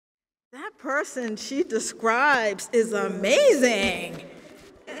That person she describes is amazing.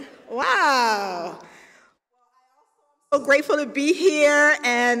 Wow. So grateful to be here,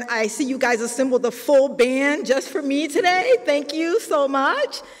 and I see you guys assembled the full band just for me today. Thank you so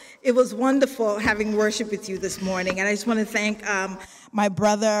much. It was wonderful having worship with you this morning, and I just want to thank my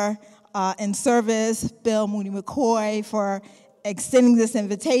brother in service, Bill Mooney McCoy, for extending this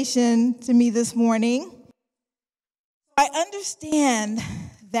invitation to me this morning. I understand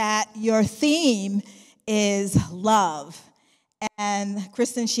that your theme is love, and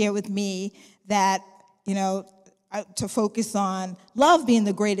Kristen shared with me that, to focus on love being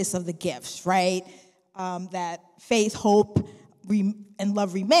the greatest of the gifts, right? That faith, hope, and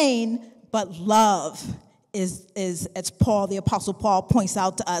love remain, but love is, as Paul, the Apostle Paul, points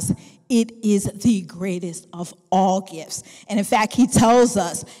out to us, it is the greatest of all gifts. And in fact, he tells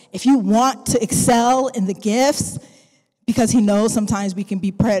us, if you want to excel in the gifts, because he knows sometimes we can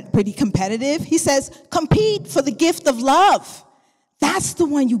be pretty competitive, he says, compete for the gift of love. That's the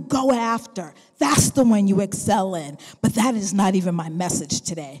one you go after. That's the one you excel in. But that is not even my message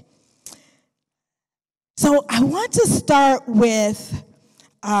today. So I want to start with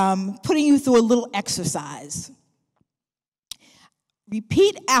putting you through a little exercise.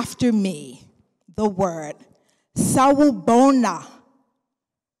 Repeat after me the word sawubona.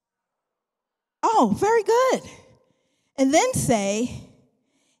 Oh, very good. And then say,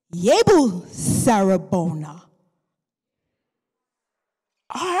 yebu sarabona.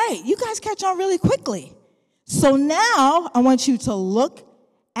 All right, you guys catch on really quickly. So now I want you to look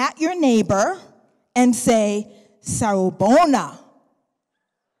at your neighbor and say, sarabona.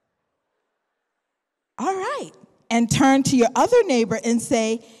 All right, and turn to your other neighbor and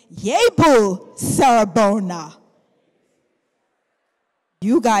say, yebu sarabona.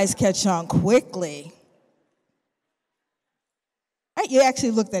 You guys catch on quickly. All right, you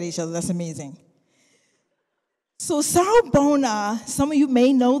actually looked at each other, that's amazing. So Sarabona, some of you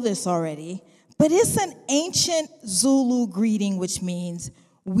may know this already, but it's an ancient Zulu greeting which means,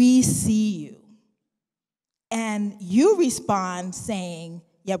 we see you. And you respond saying,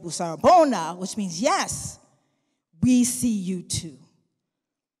 Yebu Sarabona, which means, yes, we see you too.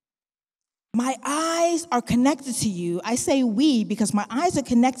 My eyes are connected to you. I say we because my eyes are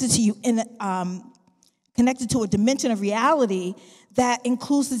connected to you, connected to a dimension of reality that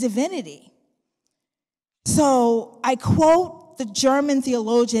includes the divinity. So I quote the German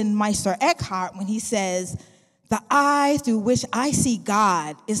theologian Meister Eckhart when he says, the eye through which I see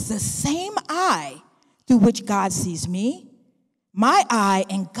God is the same eye through which God sees me. My eye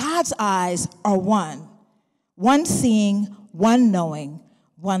and God's eyes are one. One seeing, one knowing,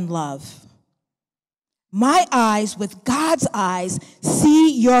 one love. My eyes with God's eyes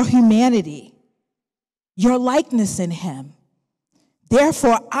see your humanity, your likeness in him.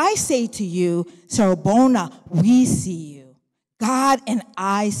 Therefore, I say to you, Sarabona, we see you. God and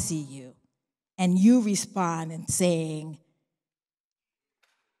I see you. And you respond in saying,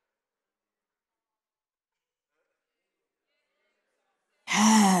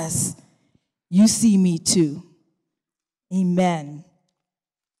 yes, you see me too. Amen.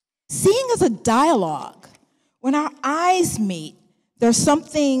 Seeing is a dialogue. When our eyes meet, there's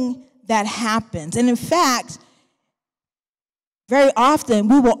something that happens. And in fact, very often,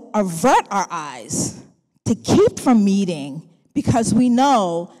 we will avert our eyes to keep from meeting because we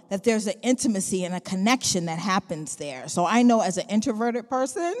know that there's an intimacy and a connection that happens there. So I know as an introverted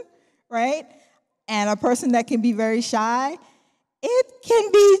person, right, and a person that can be very shy, it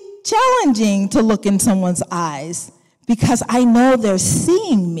can be challenging to look in someone's eyes because I know they're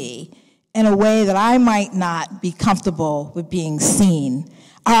seeing me in a way that I might not be comfortable with being seen.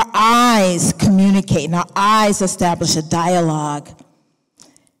 Our eyes communicate, and our eyes establish a dialogue.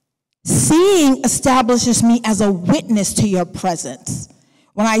 Seeing establishes me as a witness to your presence.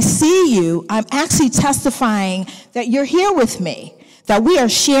 When I see you, I'm actually testifying that you're here with me, that we are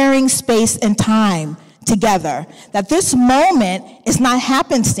sharing space and time together, that this moment is not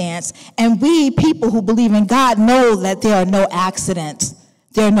happenstance, and we, people who believe in God, know that there are no accidents,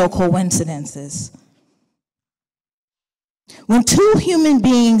 there are no coincidences. When two human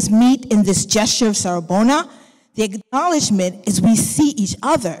beings meet in this gesture of Sarabona, the acknowledgement is we see each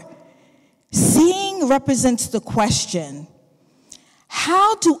other. Seeing represents the question,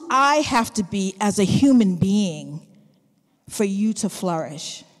 how do I have to be as a human being for you to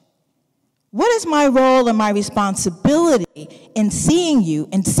flourish? What is my role and my responsibility in seeing you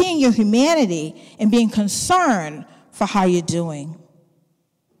and seeing your humanity and being concerned for how you're doing?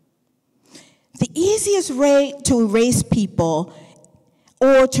 The easiest way to erase people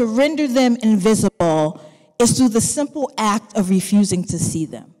or to render them invisible is through the simple act of refusing to see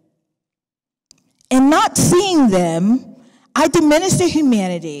them. In not seeing them, I diminish their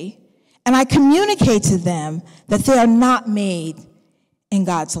humanity, and I communicate to them that they are not made in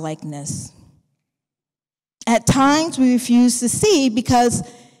God's likeness. At times, we refuse to see because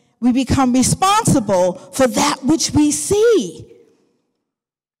we become responsible for that which we see.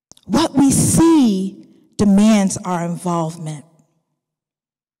 What we see demands our involvement.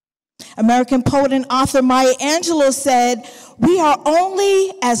 American poet and author Maya Angelou said, "We are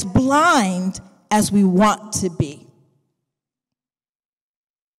only as blind as we want to be."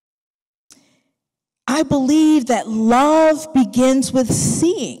 I believe that love begins with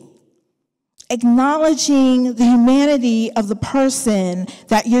seeing, acknowledging the humanity of the person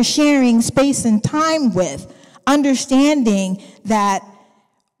that you're sharing space and time with, understanding that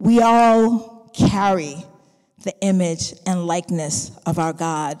we all carry the image and likeness of our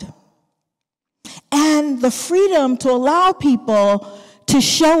God. And the freedom to allow people to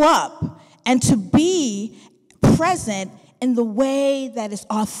show up and to be present in the way that is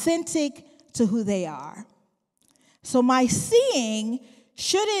authentic to who they are. So my seeing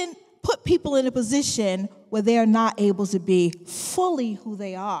shouldn't put people in a position where they are not able to be fully who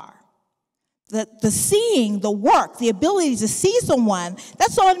they are. The seeing, the work, the ability to see someone,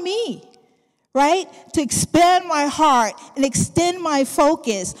 that's on me, right? To expand my heart and extend my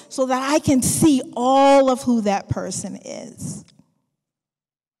focus so that I can see all of who that person is.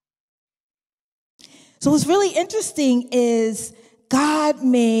 So what's really interesting is God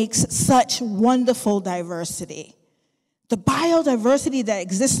makes such wonderful diversity. The biodiversity that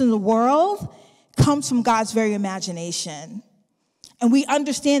exists in the world comes from God's very imagination. And we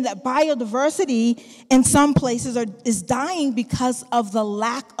understand that biodiversity in some places is dying because of the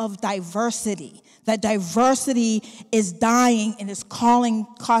lack of diversity. That diversity is dying and is causing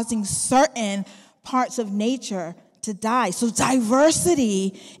certain parts of nature to die. So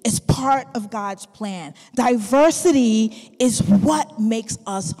diversity is part of God's plan. Diversity is what makes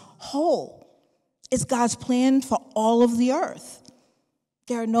us whole. It's God's plan for all of the earth.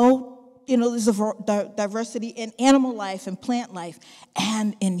 There's a diversity in animal life and plant life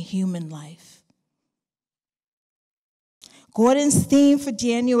and in human life. Gordon's theme for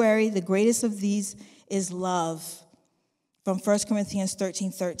January, the greatest of these, is love, from 1 Corinthians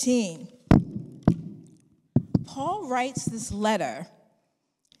 13:13. Paul writes this letter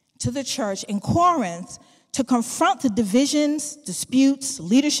to the church in Corinth to confront the divisions, disputes,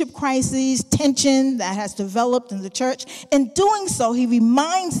 leadership crises, tension that has developed in the church. In doing so, he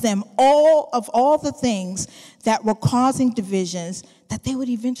reminds them of all the things that were causing divisions, that they would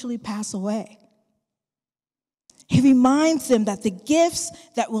eventually pass away. He reminds them that the gifts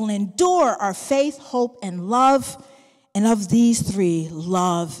that will endure are faith, hope, and love. And of these three,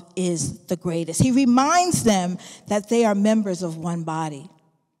 love is the greatest. He reminds them that they are members of one body,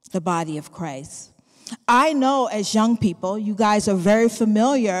 the body of Christ. I know as young people, you guys are very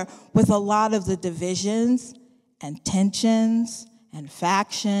familiar with a lot of the divisions and tensions and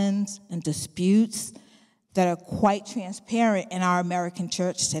factions and disputes that are quite transparent in our American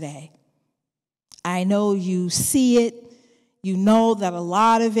church today. I know you see it. You know that a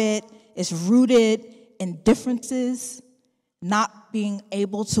lot of it is rooted in differences, not being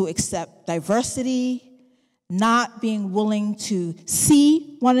able to accept diversity, not being willing to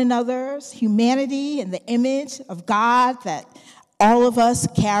see one another's humanity and the image of God that all of us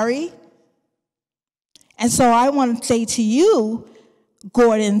carry. And so I want to say to you,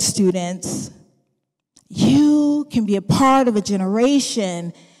 Gordon students, you can be a part of a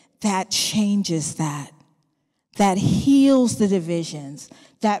generation that changes that heals the divisions,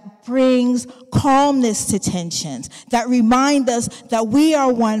 that brings calmness to tensions, that remind us that we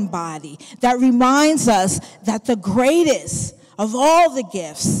are one body, that reminds us that the greatest of all the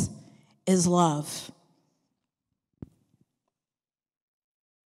gifts is love.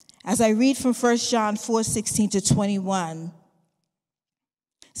 As I read from 1 John 4:16-21,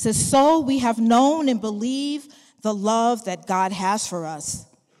 it says, "So we have known and believed the love that God has for us.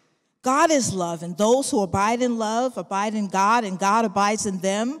 God is love, and those who abide in love abide in God, and God abides in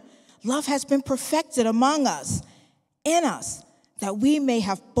them. Love has been perfected among us, in us, that we may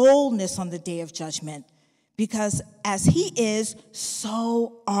have boldness on the day of judgment. Because as he is,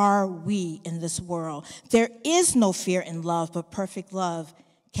 so are we in this world. There is no fear in love, but perfect love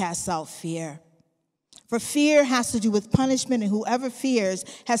casts out fear. For fear has to do with punishment, and whoever fears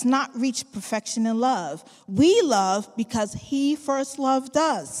has not reached perfection in love. We love because he first loved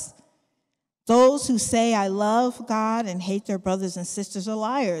us. Those who say, 'I love God,' and hate their brothers and sisters are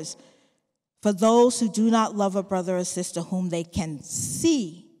liars. For those who do not love a brother or sister whom they can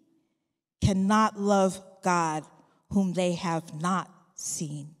see cannot love God whom they have not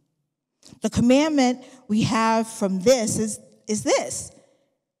seen. The commandment we have from this is this: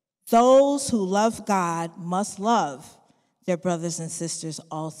 those who love God must love their brothers and sisters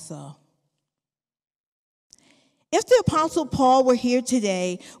also. If the Apostle Paul were here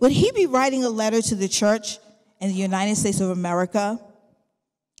today, would he be writing a letter to the church in the United States of America?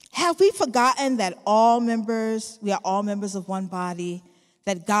 Have we forgotten that we are all members of one body,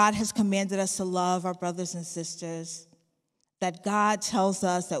 that God has commanded us to love our brothers and sisters, that God tells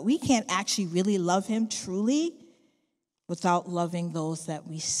us that we can't actually really love him truly without loving those that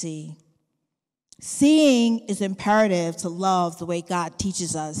we see? Seeing is imperative to love the way God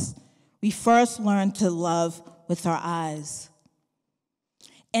teaches us. We first learn to love with our eyes.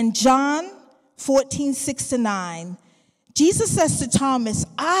 In John 14:6-9, Jesus says to Thomas,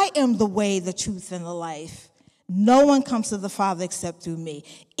 "I am the way, the truth, and the life. No one comes to the Father except through me.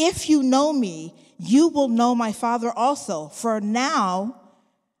 If you know me, you will know my Father also. From now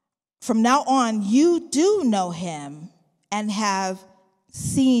on, you do know him and have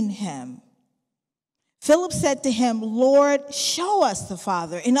seen him." Philip said to him, "Lord, show us the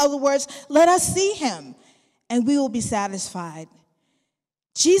Father." In other words, let us see him, and we will be satisfied.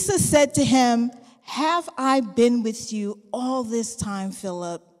 Jesus said to him, "Have I been with you all this time,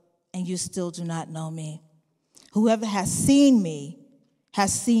 Philip, and you still do not know me? Whoever has seen me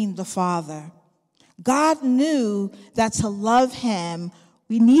has seen the Father." God knew that to love him,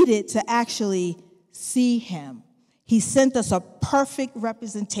 we needed to actually see him. He sent us a perfect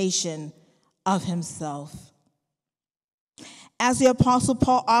representation of himself. As the Apostle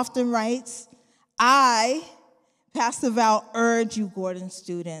Paul often writes, I, Pastor Val, urge you, Gordon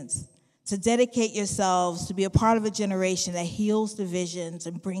students, to dedicate yourselves to be a part of a generation that heals divisions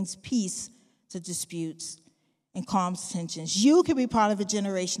and brings peace to disputes and calms tensions. You can be part of a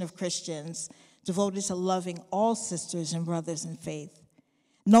generation of Christians devoted to loving all sisters and brothers in faith,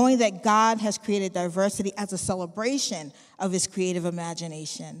 knowing that God has created diversity as a celebration of his creative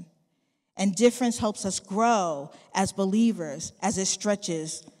imagination. And difference helps us grow as believers as it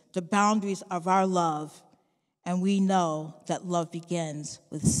stretches the boundaries of our love. And we know that love begins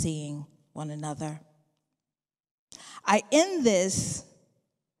with seeing one another. I end this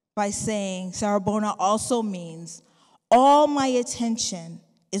by saying Sarah Bona also means all my attention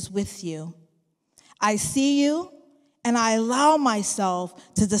is with you. I see you, and I allow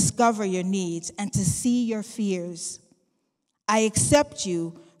myself to discover your needs and to see your fears. I accept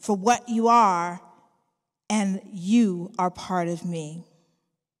you for what you are, and you are part of me.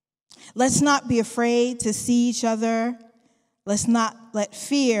 Let's not be afraid to see each other. Let's not let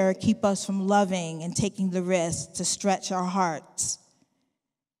fear keep us from loving and taking the risk to stretch our hearts.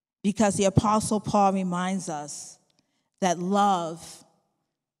 Because the Apostle Paul reminds us that love,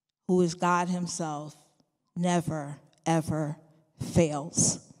 who is God himself, never, ever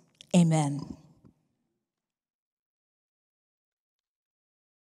fails. Amen.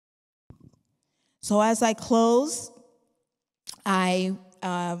 So as I close, I've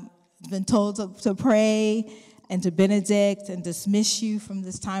been told to pray and to benedict and dismiss you from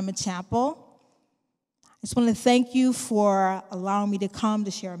this time of chapel. I just want to thank you for allowing me to come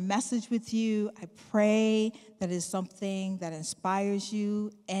to share a message with you. I pray that it is something that inspires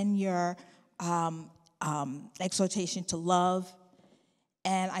you in your exhortation to love.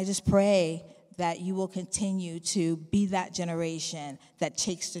 And I just pray that you will continue to be that generation that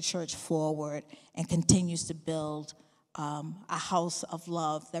takes the church forward and continues to build a house of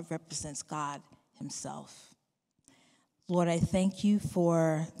love that represents God himself. Lord, I thank you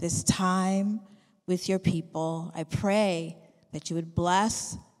for this time with your people. I pray that you would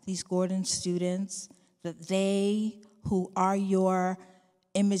bless these Gordon students, that they who are your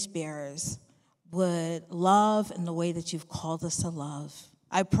image bearers would love in the way that you've called us to love.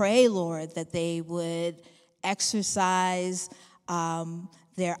 I pray, Lord, that they would exercise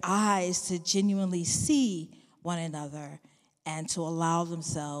their eyes to genuinely see one another and to allow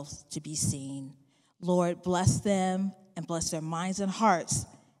themselves to be seen. Lord, bless them and bless their minds and hearts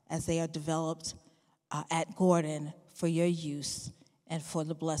as they are developed at Gordon for your use and for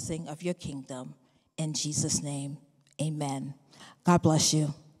the blessing of your kingdom. In Jesus' name, amen. God bless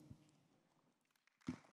you.